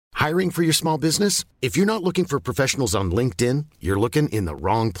Hiring for your small business? If you're not looking for professionals on LinkedIn, you're looking in the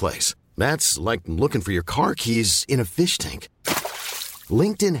wrong place. That's like looking for your car keys in a fish tank.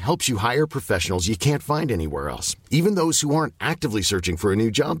 LinkedIn helps you hire professionals you can't find anywhere else, even those who aren't actively searching for a new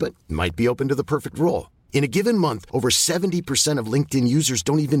job but might be open to the perfect role. In a given month, over 70% of LinkedIn users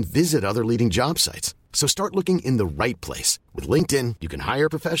don't even visit other leading job sites. So start looking in the right place. With LinkedIn, you can hire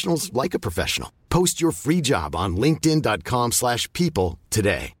professionals like a professional. Post your free job on linkedin.com/people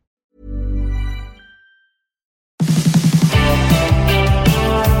today.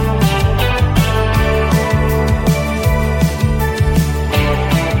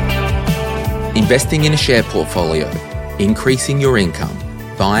 Investing in a share portfolio, increasing your income,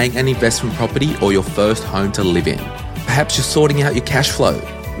 buying an investment property or your first home to live in. Perhaps you're sorting out your cash flow.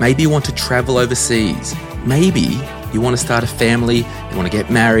 Maybe you want to travel overseas. Maybe you want to start a family, you want to get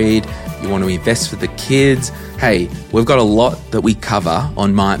married, you want to invest for the kids. Hey, we've got a lot that we cover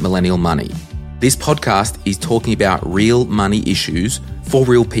on My Millennial Money. This podcast is talking about real money issues for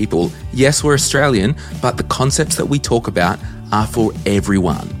real people. Yes, we're Australian, but the concepts that we talk about are for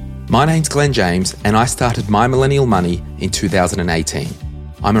everyone. My name's Glenn James, and I started My Millennial Money in 2018.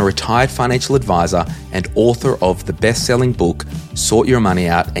 I'm a retired financial advisor and author of the best-selling book, Sort Your Money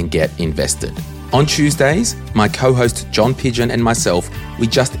Out and Get Invested. On Tuesdays, my co-host John Pigeon and myself, we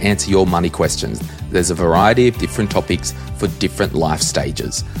just answer your money questions. There's a variety of different topics for different life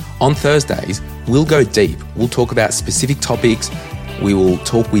stages. On Thursdays, we'll go deep. We'll talk about specific topics. We will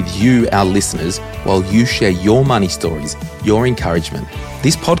talk with you, our listeners, while you share your money stories, your encouragement.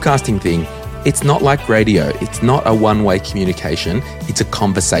 This podcasting thing, it's not like radio. It's not a one-way communication. It's a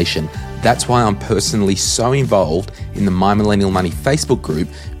conversation. That's why I'm personally so involved in the My Millennial Money Facebook group,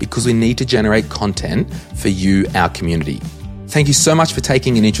 because we need to generate content for you, our community. Thank you so much for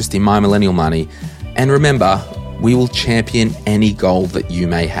taking an interest in My Millennial Money. And remember, we will champion any goal that you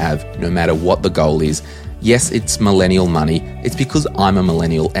may have, no matter what the goal is. Yes, it's millennial money. It's because I'm a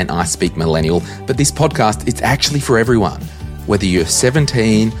millennial and I speak millennial, but this podcast, it's actually for everyone. Whether you're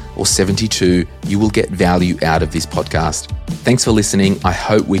 17 or 72, you will get value out of this podcast. Thanks for listening. I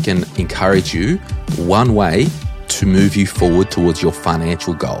hope we can encourage you one way to move you forward towards your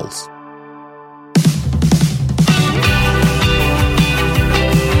financial goals.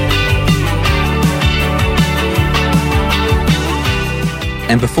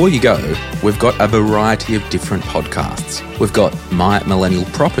 And before you go, we've got a variety of different podcasts. We've got My Millennial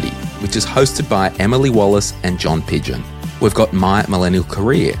Property, which is hosted by Emily Wallace and John Pigeon. We've got My Millennial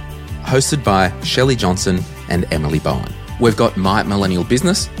Career, hosted by Shelley Johnson and Emily Bowen. We've got My Millennial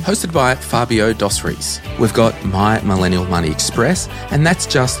Business, hosted by Fabio Dos Reis. We've got My Millennial Money Express, and that's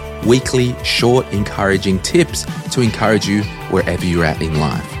just weekly, short, encouraging tips to encourage you wherever you're at in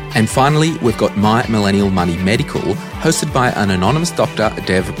life. And finally, we've got My Millennial Money Medical, hosted by an anonymous doctor,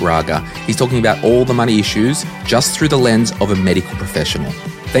 Dev Raga. He's talking about all the money issues just through the lens of a medical professional.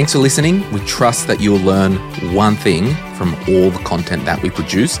 Thanks for listening. We trust that you'll learn one thing from all the content that we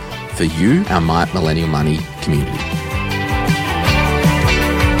produce for you, our My Millennial Money community.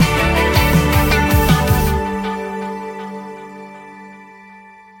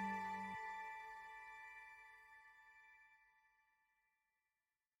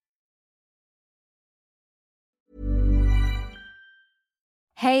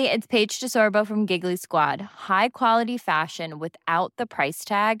 Hey, it's Paige DeSorbo from Giggly Squad. High quality fashion without the price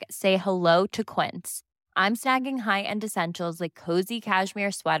tag. Say hello to Quince. I'm snagging high-end essentials like cozy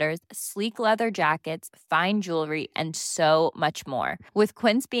cashmere sweaters, sleek leather jackets, fine jewelry, and so much more. With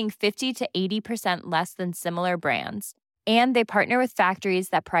Quince being 50 to 80% less than similar brands. And they partner with factories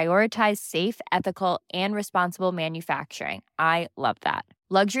that prioritize safe, ethical, and responsible manufacturing. I love that.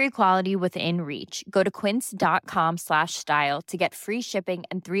 Luxury quality within reach. Go to quince.com/style to get free shipping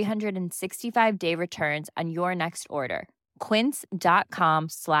and 365-day returns on your next order.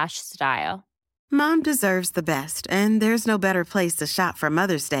 Quince.com/style. Mom deserves the best, and there's no better place to shop for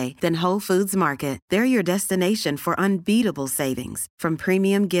Mother's Day than Whole Foods Market. They're your destination for unbeatable savings, from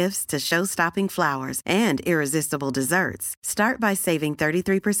premium gifts to show-stopping flowers and irresistible desserts. Start by saving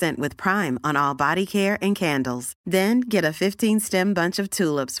 33% with Prime on all body care and candles. Then get a 15-stem bunch of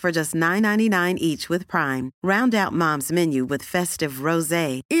tulips for just $9.99 each with Prime. Round out Mom's menu with festive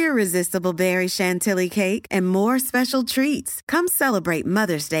rosé, irresistible berry chantilly cake, and more special treats. Come celebrate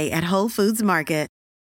Mother's Day at Whole Foods Market.